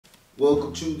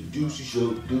Welcome to the Ducie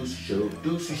Show, Ducie Show,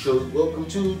 Ducie Show. Welcome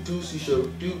to Ducie Show,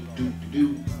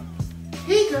 do.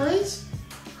 Hey guys,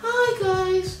 hi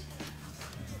guys.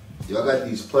 Y'all got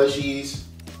these plushies,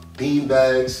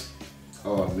 beanbags.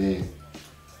 Oh man,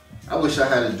 I wish I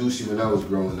had a Ducie when I was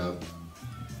growing up.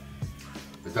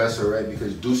 But that's alright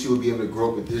because Ducie will be able to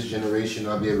grow up with this generation.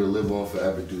 I'll be able to live on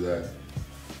forever through that.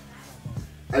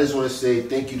 I just want to say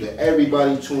thank you to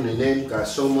everybody tuning in. Got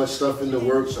so much stuff in the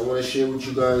works I want to share with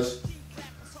you guys.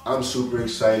 I'm super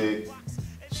excited.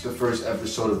 It's the first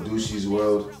episode of Ducie's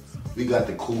World. We got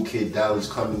the cool kid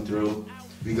Dallas coming through.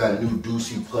 We got new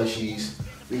Ducie plushies.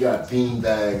 We got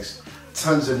beanbags.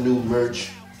 Tons of new merch.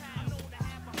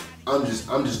 I'm just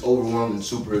overwhelmed and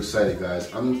super excited,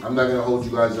 guys. I'm not gonna hold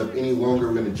you guys up any longer.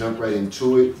 We're gonna jump right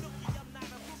into it.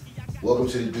 Welcome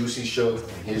to the Ducie Show,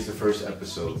 and here's the first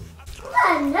episode.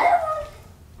 Another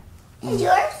one? Is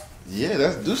yours? Yeah,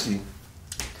 that's Ducie.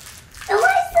 And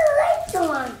where's the light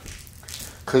one?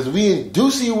 Cause we in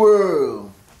Ducie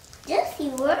World. Ducie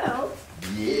World?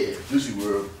 Yeah, Ducie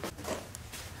World.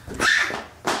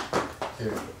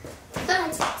 Here.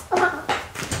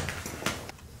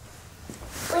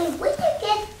 Wait, where'd you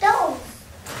get those?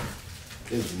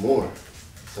 There's more.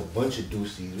 It's a bunch of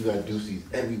Ducies. We got Ducies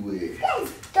everywhere.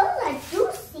 Yes, those are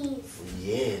Ducies.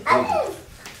 Yeah.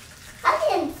 I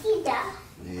didn't see that.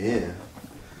 Yeah.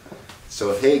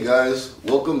 So hey guys,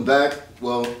 welcome back.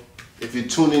 Well, if you're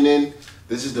tuning in,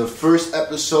 this is the first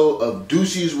episode of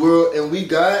Ducie's World, and we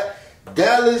got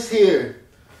Dallas here.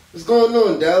 What's going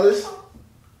on, Dallas?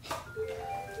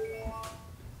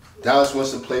 Dallas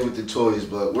wants to play with the toys,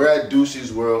 but we're at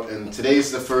Ducie's World, and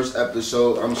today's the first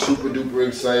episode. I'm super duper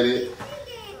excited.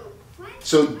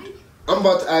 So I'm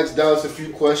about to ask Dallas a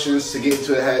few questions to get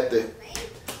into a head.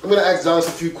 I'm gonna ask Dallas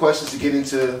a few questions to get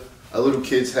into a little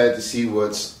kid's head to see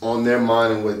what's on their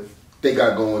mind and what they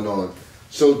got going on.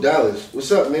 So Dallas,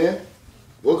 what's up, man?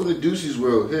 Welcome to Ducie's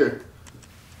World. Here.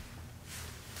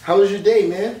 How was your day,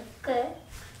 man? Good.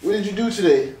 What did you do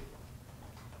today?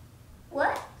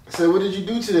 What? I said, what did you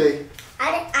do today?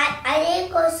 I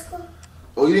didn't go to school.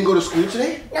 Oh, you didn't go to school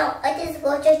today? No, I just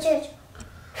go to church.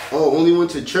 Oh, only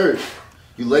went to church.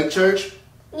 You like church?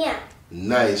 Yeah.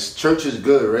 Nice. Church is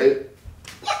good, right?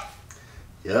 Yeah.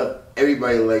 Yep.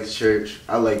 Everybody likes church.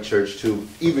 I like church too.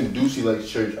 Even Ducie likes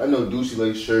church. I know Ducie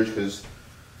likes church because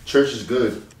church is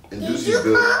good. And Ducie's good.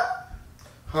 Did you come?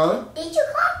 Huh? Did you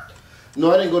come?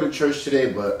 No, I didn't go to church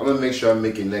today, but I'm going to make sure I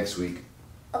make it next week.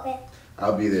 Okay.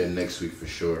 I'll be there next week for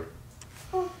sure.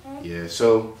 Okay. Yeah,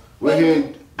 so we're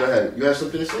here. Go ahead. You have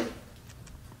something to say?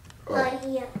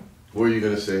 Yeah. What were you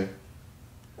going to say?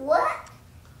 What?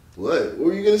 What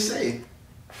were you going to say?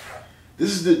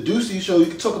 This is the Ducie Show. You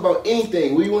can talk about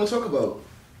anything. What do you want to talk about?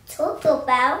 Talk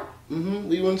about? What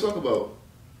do you want to talk about?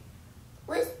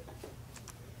 What?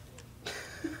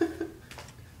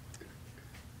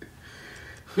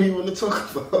 What do you want to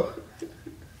talk about?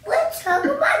 We're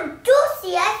talking about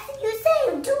Ducie. I see you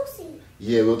saying Ducie.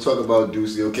 Yeah, we'll talk about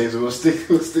Ducie. Okay, so we'll stick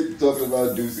to talking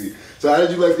about Ducie. So how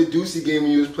did you like the Ducie game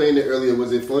when you was playing it earlier?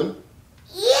 Was it fun?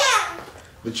 Yeah.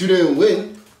 But you didn't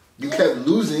win. You kept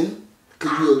losing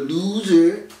because you're a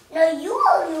loser. No, you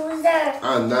a loser.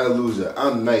 I'm not a loser.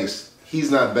 I'm nice. He's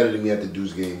not better than me at the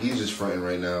Duce game. He's just fronting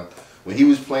right now. When he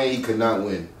was playing, he could not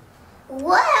win.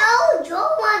 Well,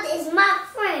 Joe one is my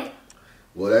friend.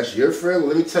 Well, that's your friend?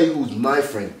 Well, let me tell you who's my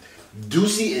friend.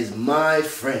 Ducie is my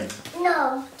friend.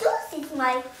 No, Ducie's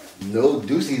my friend. No,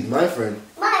 Ducie's my friend.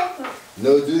 My friend.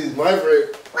 No, Ducie's my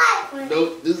friend. My friend.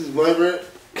 No, this is my friend.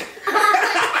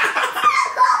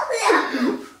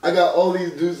 I got all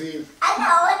these Ducies. I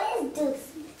know what is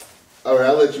Ducie. Alright,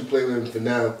 I'll let you play with him for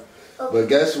now. Okay. But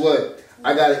guess what?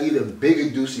 I got an even bigger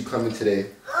Ducie coming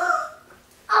today.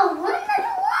 Oh, what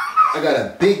I got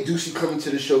a big Ducie coming to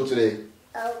the show today.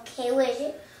 Okay, where is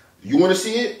it? You want to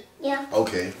see it? Yeah.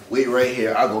 Okay, wait right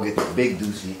here. I'll go get the big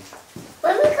Ducie.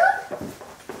 When we come?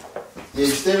 Yeah, you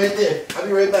stay right there. I'll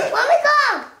be right back. When we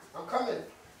come? I'm coming.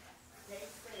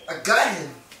 I got him.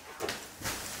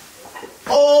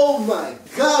 Oh my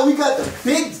God, we got the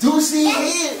big Ducie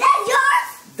here. That's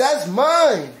yours? That's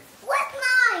mine. What's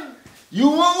mine? You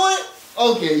want one?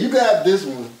 Okay, you can have this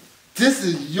one. This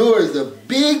is yours, the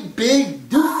big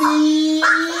Ducie.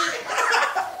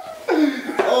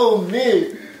 Oh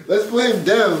man, let's put him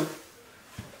down.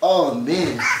 Oh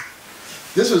man,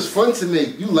 this was fun to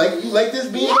make. You like this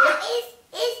bean? Yeah,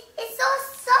 it's so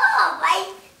soft.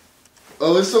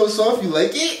 Oh, it's so soft. You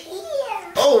like it?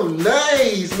 Yeah. Oh,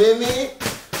 nice, man.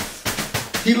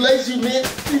 He likes you, man.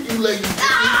 He likes you.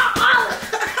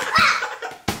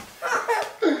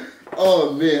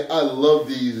 Oh man, I love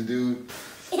these, dude.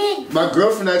 My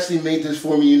girlfriend actually made this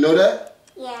for me. You know that?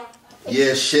 Yeah.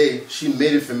 Yeah, Shay, she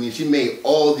made it for me. She made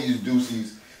all these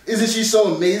Ducies. Isn't she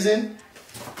so amazing?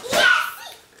 Yes,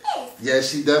 she is. Yeah,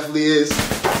 she definitely is.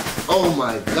 Oh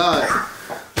my God.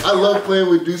 I love playing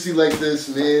with Ducie like this,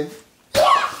 man.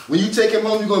 Yeah. When you take him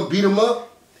home, you gonna beat him up?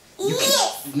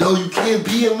 Yes. No, you can't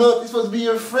beat him up. He's supposed to be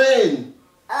your friend.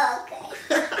 Okay.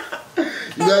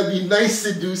 You gotta be nice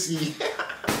to Ducie.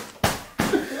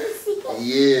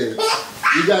 Yeah.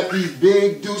 You got these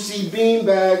big Ducie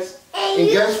beanbags. And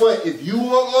guess what? If you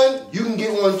want one, you can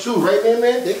get one too. Right,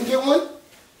 man? They can get one?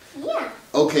 Yeah.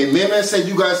 Okay, man said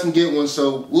you guys can get one,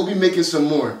 so we'll be making some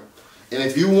more. And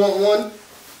if you want one,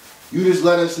 you just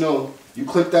let us know. You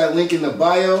click that link in the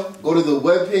bio, go to the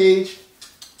webpage,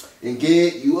 and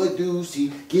get you a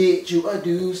Ducie. Get you a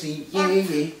Ducie.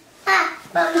 Yeah.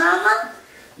 For Mama?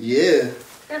 Yeah.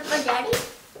 And for Daddy?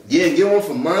 Yeah, get one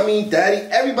for mommy, daddy.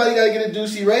 Everybody gotta get a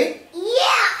Ducie, right?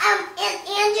 Yeah, and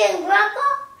Angie and Grandpa?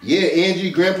 Yeah,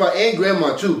 Angie, Grandpa, and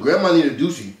Grandma too. Grandma need a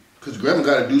Ducie, because Grandma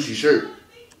got a Ducie shirt.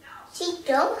 She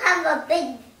don't have a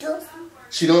big Ducie.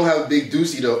 She don't have a big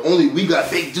Ducie though. Only we got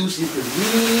big Ducie because we.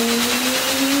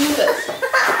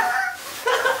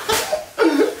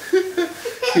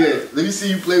 Here, let me see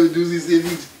you play with Ducie. See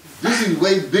if Ducie's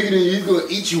way bigger than you. He's gonna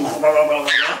eat you.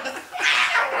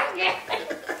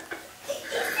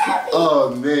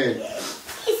 Oh man.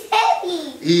 He's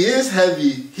heavy. He is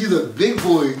heavy. He's a big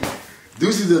boy.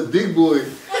 Ducie's a big boy. And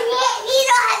he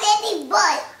don't have any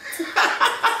butt.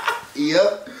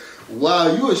 Yep.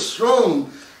 Wow, you are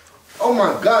strong. Oh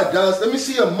my God, Dallas. Let me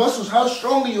see your muscles. How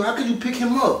strong are you? How can you pick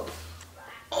him up?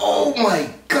 Oh my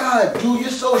God, dude, you're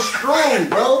so strong,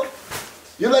 bro.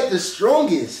 You're like the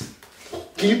strongest.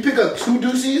 Can you pick up 2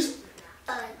 Ducies?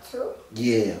 2.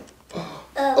 Yeah.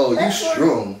 Oh, you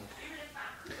strong.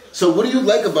 So what do you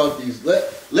like about these?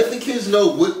 Let the kids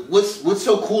know what's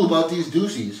so cool about these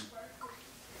Ducies.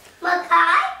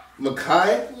 Makai?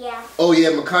 Makai? Yeah. Oh yeah,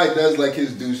 Makai does like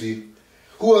his Ducie.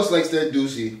 Who else likes their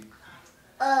Ducie?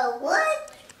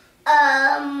 What?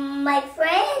 My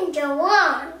friend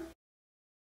Jawan.